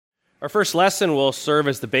Our first lesson will serve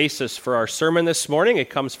as the basis for our sermon this morning. It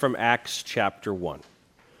comes from Acts chapter 1.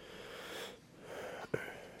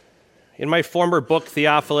 In my former book,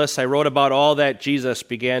 Theophilus, I wrote about all that Jesus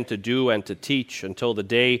began to do and to teach until the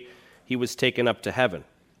day he was taken up to heaven.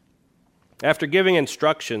 After giving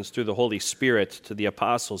instructions through the Holy Spirit to the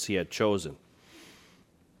apostles he had chosen.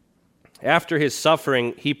 After his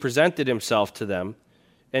suffering, he presented himself to them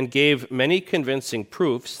and gave many convincing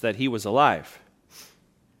proofs that he was alive.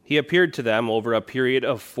 He appeared to them over a period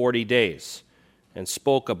of 40 days and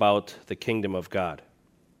spoke about the kingdom of God.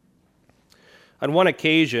 On one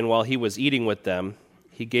occasion, while he was eating with them,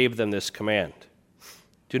 he gave them this command: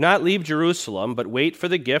 "Do not leave Jerusalem, but wait for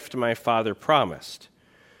the gift my Father promised,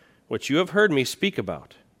 which you have heard me speak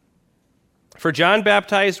about. For John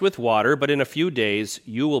baptized with water, but in a few days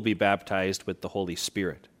you will be baptized with the Holy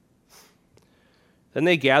Spirit." Then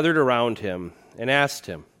they gathered around him and asked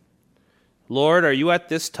him, "Lord, are you at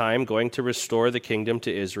this time going to restore the kingdom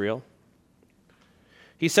to Israel?"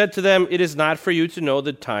 He said to them, "It is not for you to know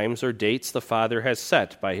the times or dates the Father has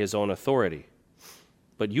set by his own authority.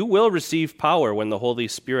 But you will receive power when the Holy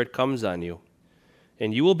Spirit comes on you.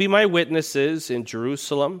 And you will be my witnesses in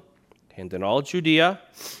Jerusalem and in all Judea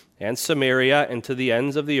and Samaria and to the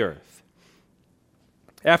ends of the earth."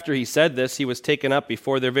 After he said this, he was taken up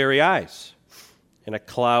before their very eyes, and a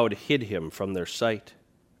cloud hid him from their sight.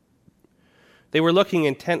 They were looking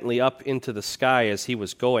intently up into the sky as he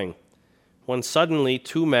was going, when suddenly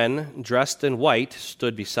 2 men dressed in white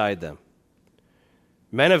stood beside them.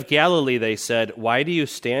 "Men of Galilee," they said, "why do you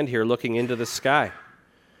stand here looking into the sky?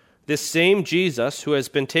 This same Jesus who has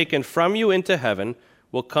been taken from you into heaven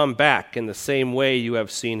will come back in the same way you have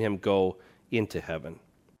seen him go into heaven."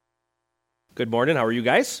 Good morning. How are you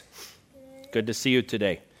guys? Good to see you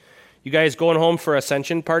today. You guys going home for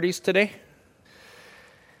Ascension parties today?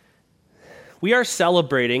 We are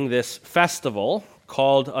celebrating this festival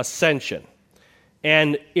called Ascension,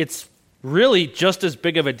 and it's really just as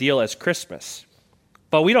big of a deal as Christmas,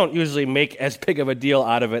 but we don't usually make as big of a deal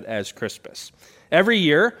out of it as Christmas. Every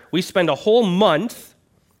year, we spend a whole month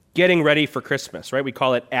getting ready for Christmas, right? We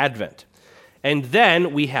call it Advent. And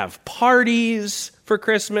then we have parties for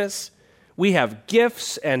Christmas. We have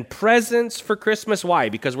gifts and presents for Christmas. Why?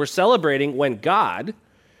 Because we're celebrating when God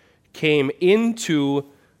came into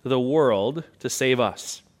the world to save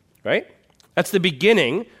us, right? That's the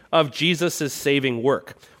beginning of Jesus' saving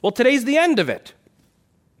work. Well, today's the end of it.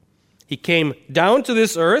 He came down to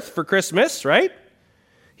this earth for Christmas, right?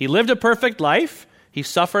 He lived a perfect life. He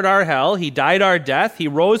suffered our hell. He died our death. He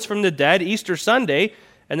rose from the dead Easter Sunday,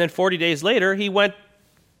 and then 40 days later, he went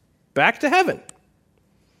back to heaven.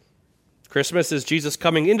 Christmas is Jesus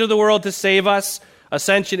coming into the world to save us.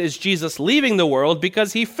 Ascension is Jesus leaving the world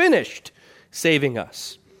because he finished saving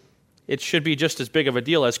us. It should be just as big of a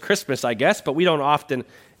deal as Christmas, I guess, but we don't often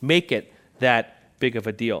make it that big of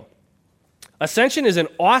a deal. Ascension is an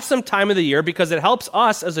awesome time of the year because it helps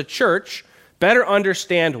us as a church better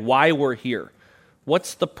understand why we're here.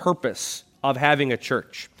 What's the purpose of having a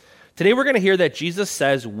church? Today we're going to hear that Jesus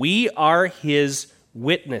says we are his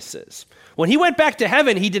witnesses. When he went back to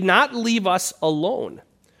heaven, he did not leave us alone.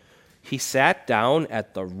 He sat down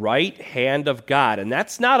at the right hand of God, and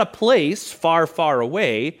that's not a place far, far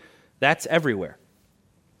away. That's everywhere.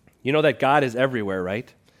 You know that God is everywhere,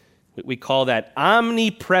 right? We call that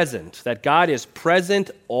omnipresent, that God is present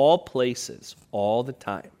all places, all the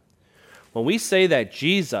time. When we say that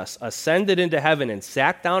Jesus ascended into heaven and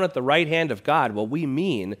sat down at the right hand of God, what we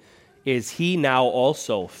mean is he now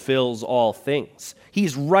also fills all things.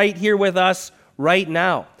 He's right here with us right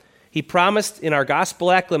now. He promised in our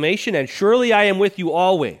gospel acclamation, "And surely I am with you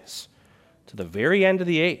always, to the very end of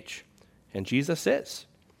the age." And Jesus is.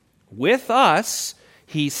 With us,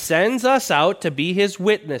 he sends us out to be his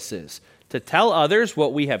witnesses, to tell others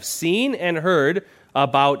what we have seen and heard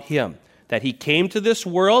about him. That he came to this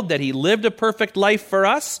world, that he lived a perfect life for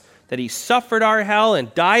us, that he suffered our hell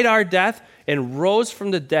and died our death and rose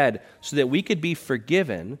from the dead so that we could be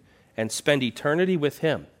forgiven and spend eternity with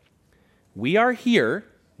him. We are here,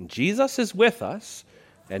 and Jesus is with us,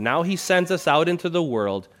 and now he sends us out into the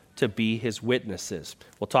world to be his witnesses.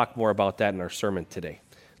 We'll talk more about that in our sermon today.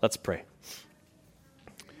 Let's pray.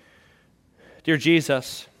 Dear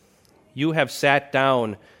Jesus, you have sat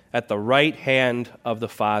down at the right hand of the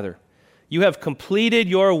Father. You have completed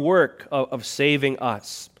your work of saving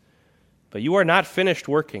us, but you are not finished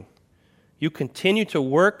working. You continue to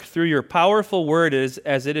work through your powerful word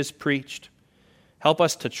as it is preached. Help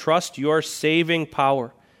us to trust your saving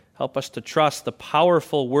power. Help us to trust the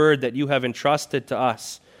powerful word that you have entrusted to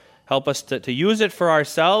us. Help us to use it for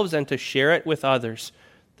ourselves and to share it with others,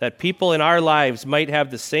 that people in our lives might have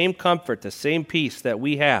the same comfort, the same peace that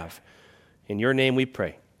we have. In your name we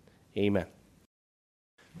pray. Amen.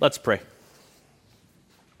 Let's pray.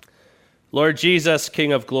 Lord Jesus,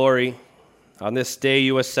 King of glory, on this day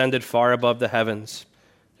you ascended far above the heavens,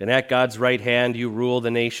 and at God's right hand you rule the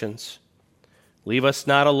nations. Leave us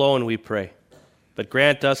not alone, we pray, but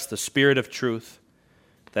grant us the Spirit of truth,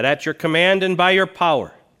 that at your command and by your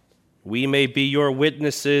power we may be your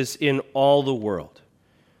witnesses in all the world.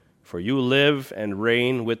 For you live and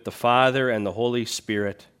reign with the Father and the Holy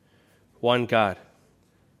Spirit, one God,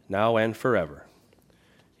 now and forever.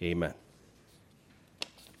 Amen.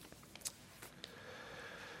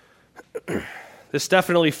 This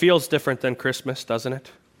definitely feels different than Christmas, doesn't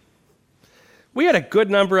it? We had a good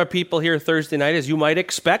number of people here Thursday night, as you might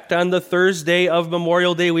expect, on the Thursday of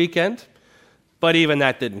Memorial Day weekend, but even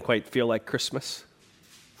that didn't quite feel like Christmas.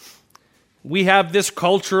 We have this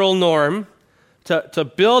cultural norm to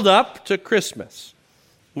build up to Christmas.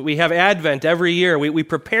 We have Advent every year. We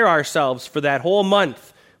prepare ourselves for that whole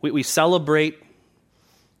month. We celebrate.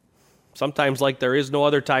 Sometimes like there is no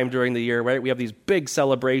other time during the year, right? We have these big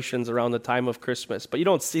celebrations around the time of Christmas, but you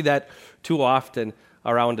don't see that too often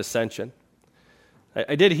around Ascension.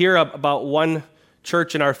 I did hear about one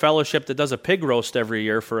church in our fellowship that does a pig roast every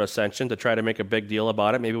year for Ascension to try to make a big deal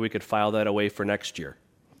about it. Maybe we could file that away for next year.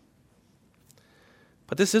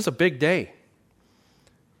 But this is a big day.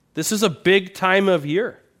 This is a big time of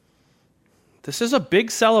year. This is a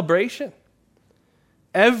big celebration.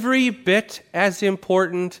 Every bit as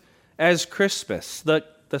important as Christmas. The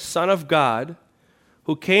Son of God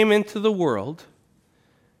who came into the world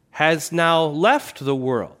has now left the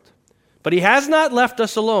world. But he has not left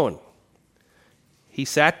us alone. He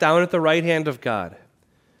sat down at the right hand of God.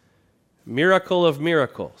 Miracle of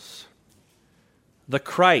miracles. The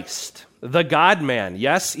Christ, the God-man,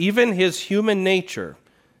 yes, even his human nature,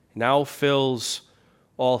 now fills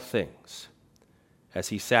all things as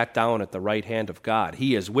he sat down at the right hand of God.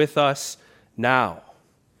 He is with us now.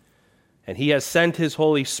 And he has sent his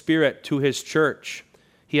Holy Spirit to his church.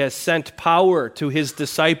 He has sent power to his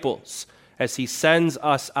disciples as he sends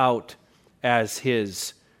us out as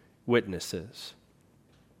his witnesses.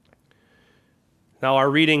 Now, our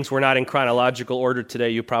readings were not in chronological order today.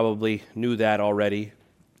 You probably knew that already.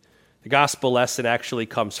 The gospel lesson actually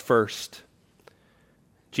comes first.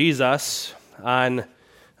 Jesus,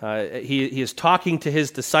 he is talking to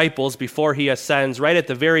his disciples before he ascends, right at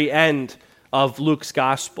the very end of Luke's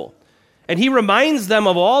gospel. And he reminds them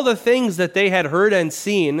of all the things that they had heard and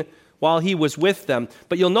seen while he was with them.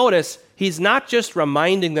 But you'll notice, he's not just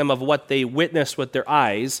reminding them of what they witnessed with their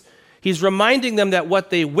eyes. He's reminding them that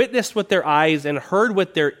what they witnessed with their eyes and heard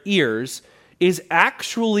with their ears is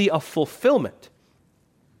actually a fulfillment.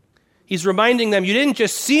 He's reminding them, you didn't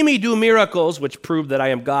just see me do miracles, which prove that I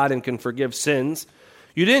am God and can forgive sins.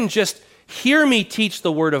 You didn't just hear me teach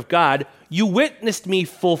the word of God. You witnessed me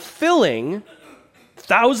fulfilling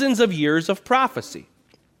thousands of years of prophecy.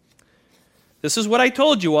 This is what I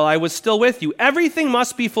told you while I was still with you. Everything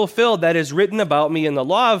must be fulfilled that is written about me in the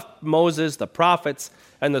law of Moses, the prophets,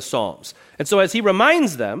 and the Psalms. And so as he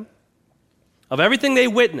reminds them of everything they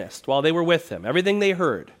witnessed while they were with him, everything they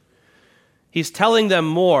heard, he's telling them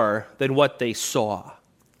more than what they saw.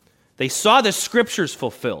 They saw the scriptures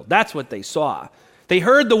fulfilled. That's what they saw. They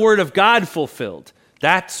heard the word of God fulfilled.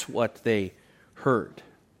 That's what they heard.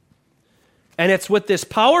 And it's with this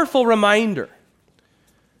powerful reminder,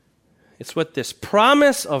 it's with this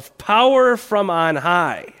promise of power from on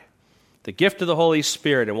high, the gift of the Holy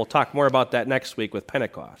Spirit, and we'll talk more about that next week with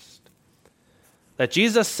Pentecost, that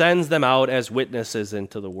Jesus sends them out as witnesses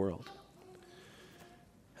into the world.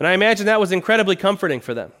 And I imagine that was incredibly comforting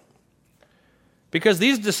for them, because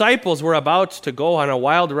these disciples were about to go on a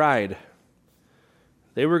wild ride.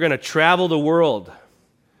 They were going to travel the world.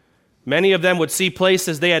 Many of them would see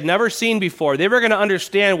places they had never seen before. They were going to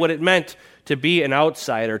understand what it meant to be an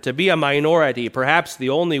outsider, to be a minority, perhaps the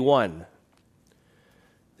only one.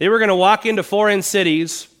 They were going to walk into foreign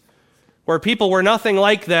cities where people were nothing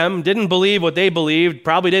like them, didn't believe what they believed,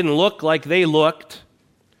 probably didn't look like they looked.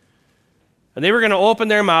 And they were going to open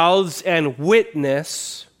their mouths and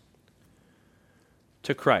witness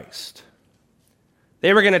to Christ.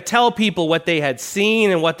 They were going to tell people what they had seen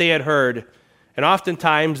and what they had heard. And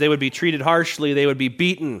oftentimes they would be treated harshly, they would be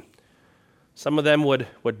beaten. Some of them would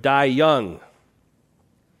die young.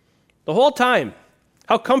 The whole time,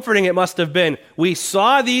 how comforting it must have been. We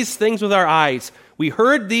saw these things with our eyes. We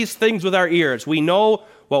heard these things with our ears. We know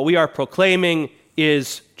what we are proclaiming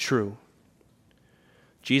is true.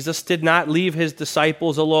 Jesus did not leave his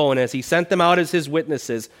disciples alone as he sent them out as his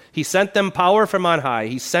witnesses. He sent them power from on high.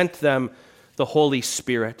 He sent them the Holy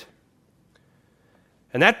Spirit.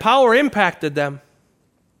 And that power impacted them.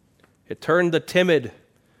 It turned the timid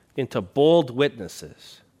into bold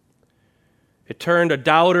witnesses. It turned a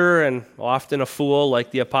doubter and often a fool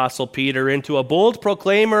like the Apostle Peter into a bold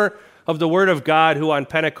proclaimer of the Word of God who on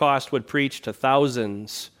Pentecost would preach to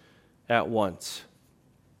thousands at once.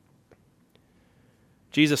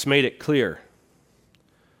 Jesus made it clear.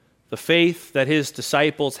 The faith that his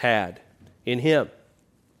disciples had in him,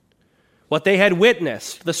 what they had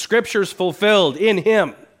witnessed, the Scriptures fulfilled in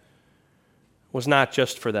him, was not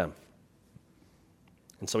just for them.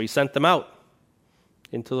 And so he sent them out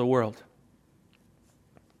into the world.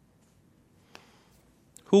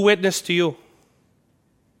 Who witnessed to you?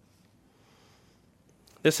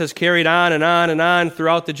 This has carried on and on and on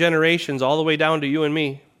throughout the generations, all the way down to you and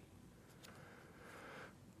me.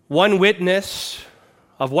 One witness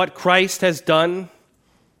of what Christ has done,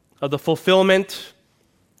 of the fulfillment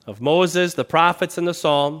of Moses, the prophets, and the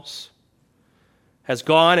Psalms, has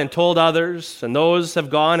gone and told others, and those have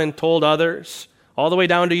gone and told others, all the way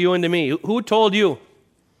down to you and to me. Who told you?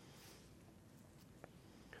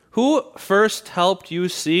 Who first helped you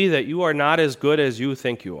see that you are not as good as you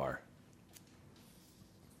think you are?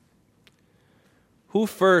 Who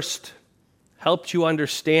first helped you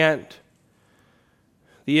understand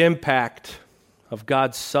the impact of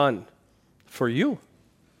God's Son for you?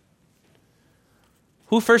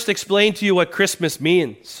 Who first explained to you what Christmas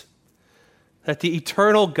means? That the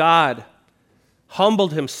eternal God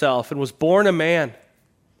humbled himself and was born a man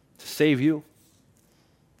to save you.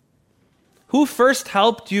 Who first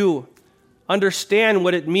helped you understand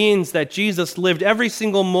what it means that Jesus lived every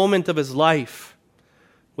single moment of his life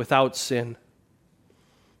without sin?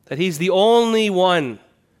 That he's the only one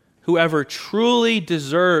who ever truly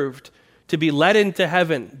deserved to be led into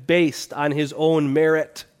heaven based on his own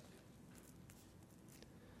merit?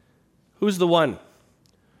 Who's the one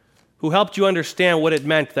who helped you understand what it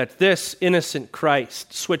meant that this innocent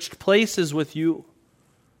Christ switched places with you,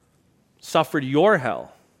 suffered your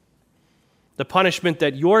hell, the punishment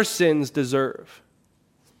that your sins deserve,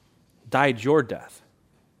 died your death?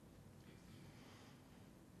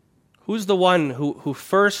 Who's the one who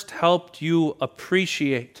first helped you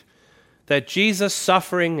appreciate that Jesus'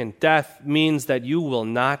 suffering and death means that you will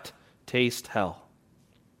not taste hell?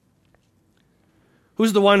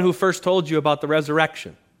 Who's the one who first told you about the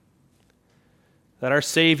resurrection? That our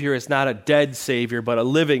Savior is not a dead Savior, but a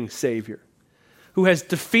living Savior, who has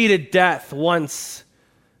defeated death once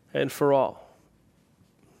and for all.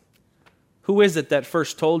 Who is it that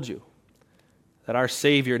first told you that our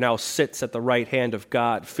Savior now sits at the right hand of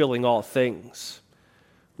God, filling all things,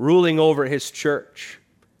 ruling over his church,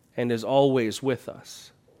 and is always with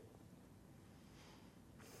us?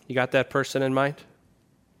 You got that person in mind?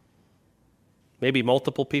 Maybe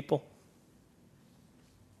multiple people?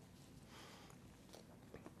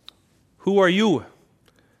 Who are you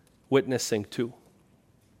witnessing to?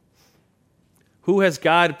 Who has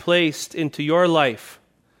God placed into your life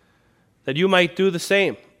that you might do the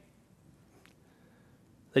same?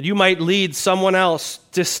 That you might lead someone else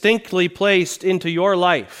distinctly placed into your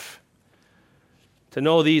life to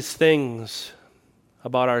know these things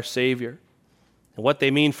about our Savior and what they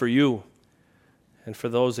mean for you and for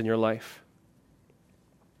those in your life.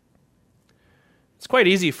 It's quite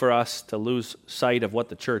easy for us to lose sight of what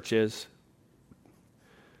the church is,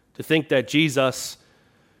 to think that Jesus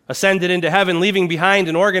ascended into heaven, leaving behind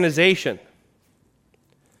an organization,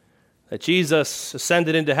 that Jesus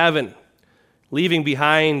ascended into heaven, leaving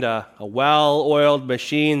behind a well-oiled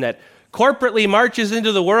machine that corporately marches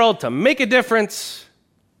into the world to make a difference,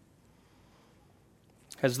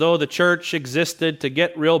 as though the church existed to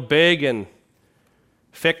get real big and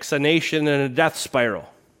fix a nation in a death spiral.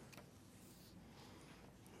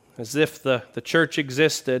 As if the church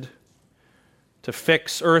existed to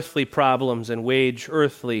fix earthly problems and wage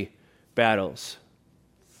earthly battles.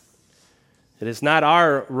 It is not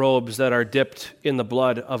our robes that are dipped in the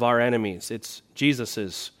blood of our enemies. It's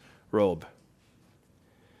Jesus' robe.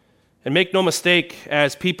 And make no mistake,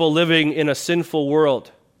 as people living in a sinful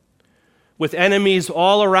world, with enemies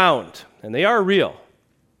all around, and they are real,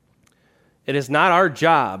 it is not our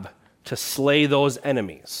job to slay those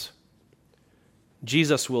enemies.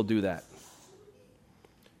 Jesus will do that.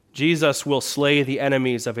 Jesus will slay the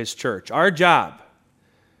enemies of his church. Our job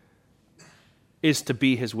is to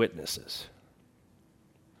be his witnesses.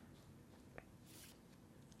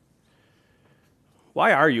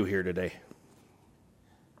 Why are you here today?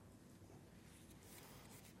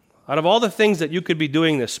 Out of all the things that you could be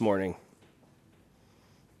doing this morning,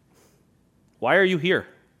 why are you here?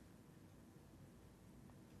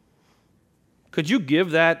 Could you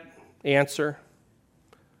give that answer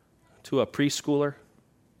to a preschooler?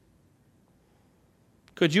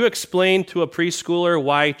 Could you explain to a preschooler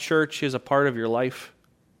why church is a part of your life?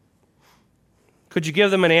 Could you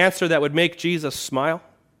give them an answer that would make Jesus smile?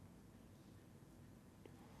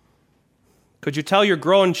 Could you tell your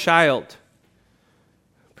grown child,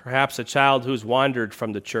 perhaps a child who's wandered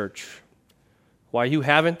from the church, why you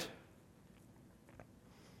haven't?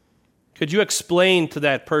 Could you explain to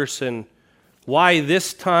that person why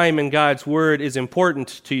this time in God's Word is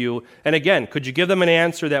important to you? And again, could you give them an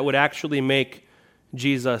answer that would actually make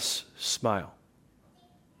Jesus smile?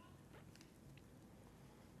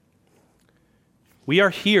 We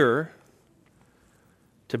are here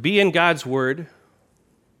to be in God's Word,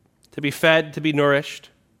 to be fed, to be nourished,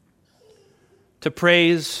 to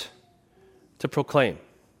praise, to proclaim.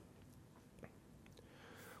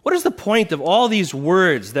 What is the point of all these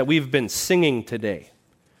words that we've been singing today?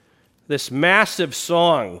 This massive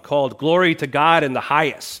song called Glory to God in the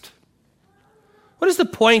Highest. What is the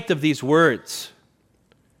point of these words?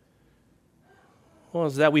 Well,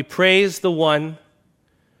 it's that we praise the one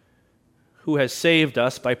who has saved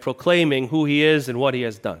us by proclaiming who he is and what he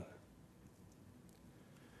has done.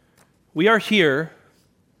 We are here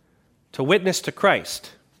to witness to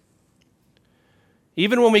Christ.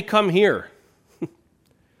 Even when we come here,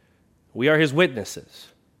 we are his witnesses.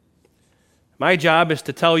 My job is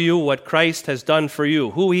to tell you what Christ has done for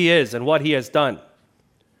you, who he is and what he has done.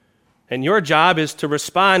 And your job is to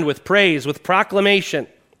respond with praise, with proclamation.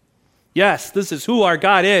 Yes, this is who our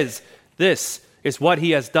God is. This is what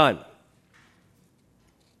he has done.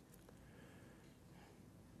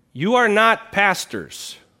 You are not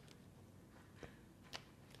pastors.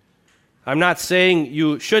 I'm not saying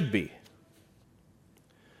you should be.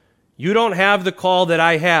 You don't have the call that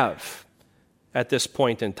I have at this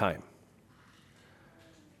point in time.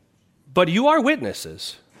 But you are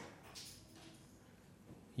witnesses.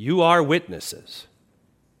 You are witnesses.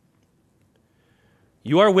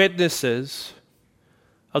 You are witnesses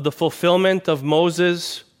of the fulfillment of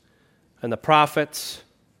Moses and the prophets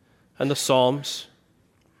and the Psalms.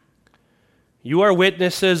 You are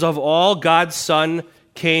witnesses of all God's Son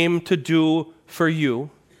came to do for you.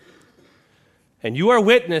 And you are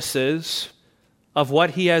witnesses of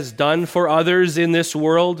what he has done for others in this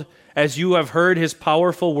world as you have heard his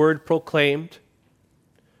powerful word proclaimed.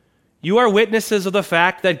 You are witnesses of the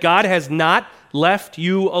fact that God has not left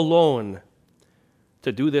you alone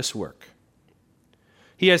to do this work.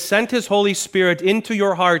 He has sent his Holy Spirit into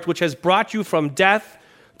your heart, which has brought you from death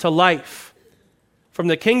to life, from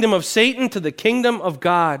the kingdom of Satan to the kingdom of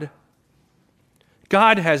God.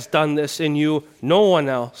 God has done this in you, no one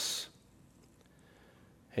else.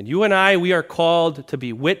 And you and I, we are called to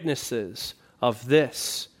be witnesses of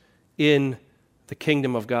this in the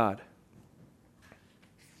kingdom of God.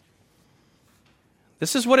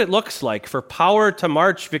 This is what it looks like for power to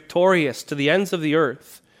march victorious to the ends of the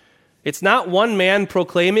earth. It's not one man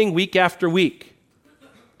proclaiming week after week.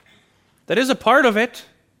 That is a part of it.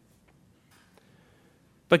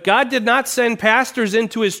 But God did not send pastors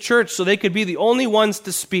into his church so they could be the only ones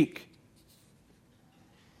to speak.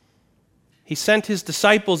 He sent his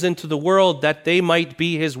disciples into the world that they might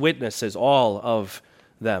be his witnesses, all of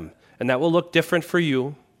them. And that will look different for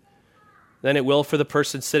you than it will for the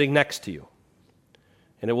person sitting next to you.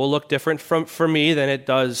 And it will look different for me than it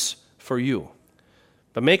does for you.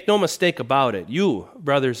 But make no mistake about it, you,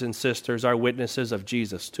 brothers and sisters, are witnesses of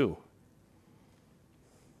Jesus too.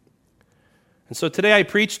 And so today I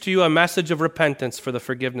preach to you a message of repentance for the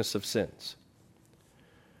forgiveness of sins.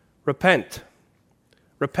 Repent.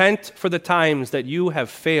 Repent for the times that you have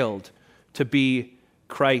failed to be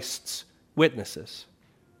Christ's witnesses.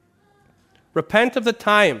 Repent of the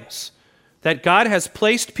times that God has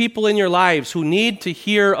placed people in your lives who need to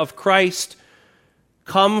hear of Christ,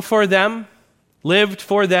 come for them, lived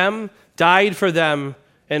for them, died for them,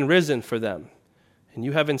 and risen for them. And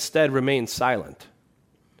you have instead remained silent.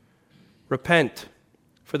 Repent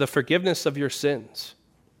for the forgiveness of your sins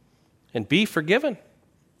and be forgiven.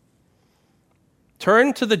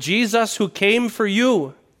 Turn to the Jesus who came for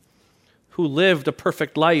you, who lived a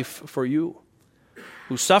perfect life for you,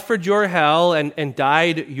 who suffered your hell and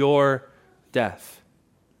died your death.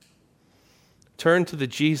 Turn to the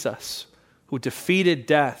Jesus who defeated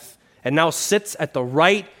death and now sits at the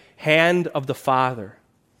right hand of the Father,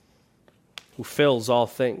 who fills all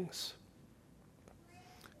things.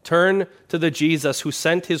 Turn to the Jesus who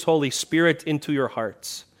sent his Holy Spirit into your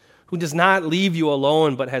hearts, who does not leave you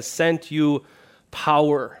alone but has sent you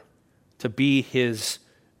power to be his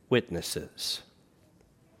witnesses.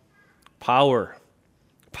 Power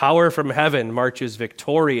from heaven marches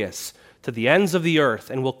victorious to the ends of the earth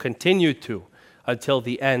and will continue to until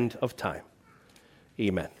the end of time.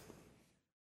 Amen.